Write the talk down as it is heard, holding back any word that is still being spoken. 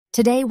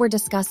Today we're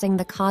discussing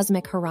the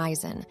cosmic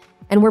horizon,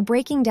 and we're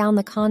breaking down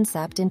the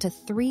concept into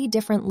 3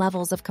 different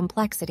levels of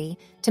complexity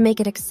to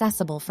make it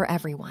accessible for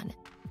everyone.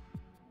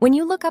 When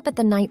you look up at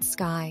the night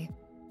sky,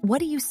 what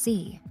do you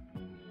see?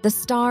 The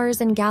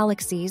stars and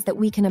galaxies that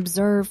we can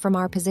observe from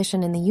our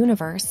position in the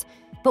universe,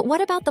 but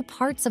what about the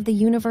parts of the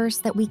universe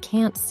that we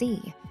can't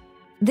see?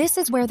 This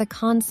is where the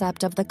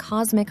concept of the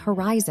cosmic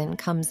horizon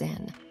comes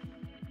in.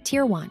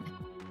 Tier 1.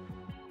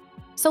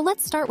 So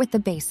let's start with the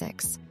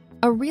basics.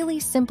 A really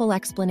simple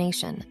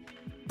explanation.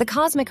 The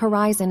cosmic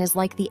horizon is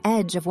like the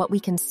edge of what we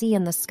can see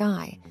in the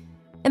sky.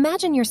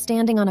 Imagine you're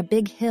standing on a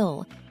big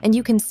hill and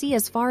you can see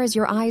as far as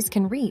your eyes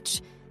can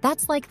reach.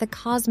 That's like the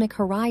cosmic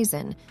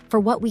horizon for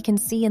what we can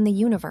see in the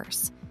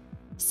universe.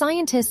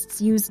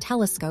 Scientists use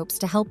telescopes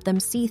to help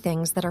them see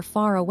things that are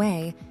far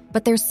away,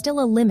 but there's still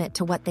a limit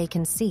to what they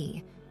can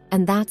see,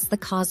 and that's the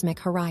cosmic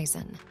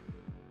horizon.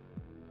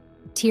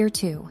 Tier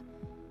 2.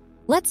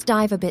 Let's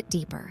dive a bit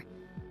deeper.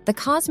 The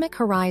cosmic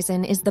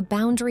horizon is the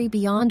boundary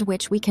beyond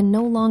which we can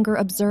no longer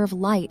observe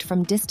light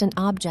from distant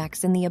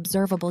objects in the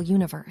observable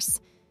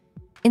universe.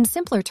 In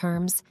simpler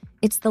terms,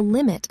 it's the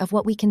limit of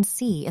what we can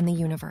see in the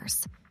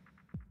universe.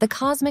 The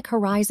cosmic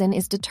horizon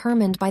is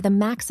determined by the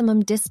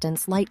maximum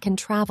distance light can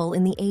travel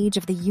in the age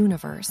of the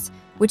universe,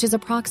 which is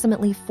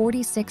approximately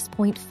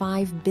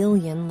 46.5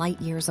 billion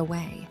light-years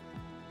away.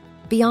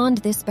 Beyond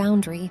this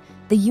boundary,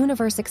 the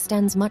universe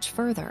extends much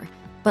further,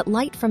 but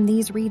light from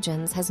these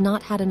regions has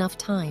not had enough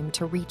time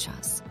to reach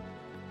us.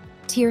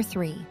 Tier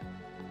 3.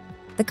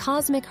 The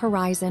cosmic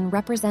horizon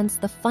represents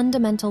the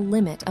fundamental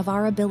limit of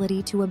our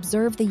ability to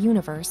observe the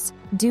universe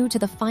due to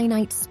the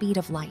finite speed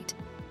of light.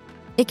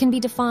 It can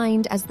be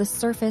defined as the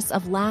surface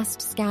of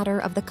last scatter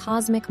of the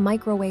cosmic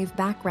microwave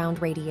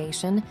background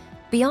radiation,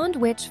 beyond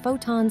which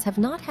photons have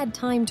not had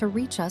time to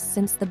reach us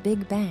since the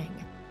Big Bang.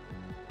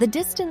 The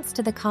distance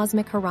to the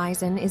cosmic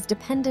horizon is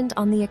dependent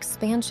on the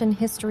expansion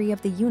history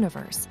of the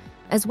universe,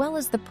 as well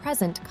as the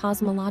present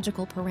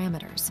cosmological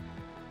parameters.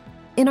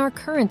 In our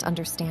current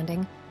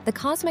understanding, the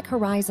cosmic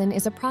horizon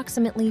is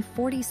approximately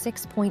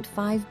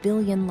 46.5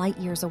 billion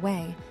light-years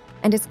away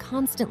and is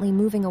constantly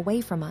moving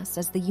away from us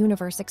as the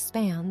universe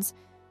expands,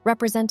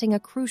 representing a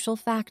crucial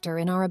factor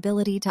in our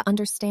ability to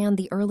understand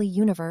the early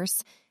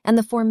universe and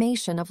the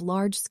formation of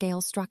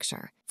large-scale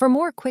structure. For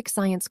more quick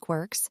science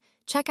quirks,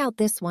 check out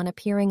this one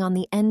appearing on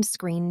the end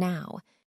screen now.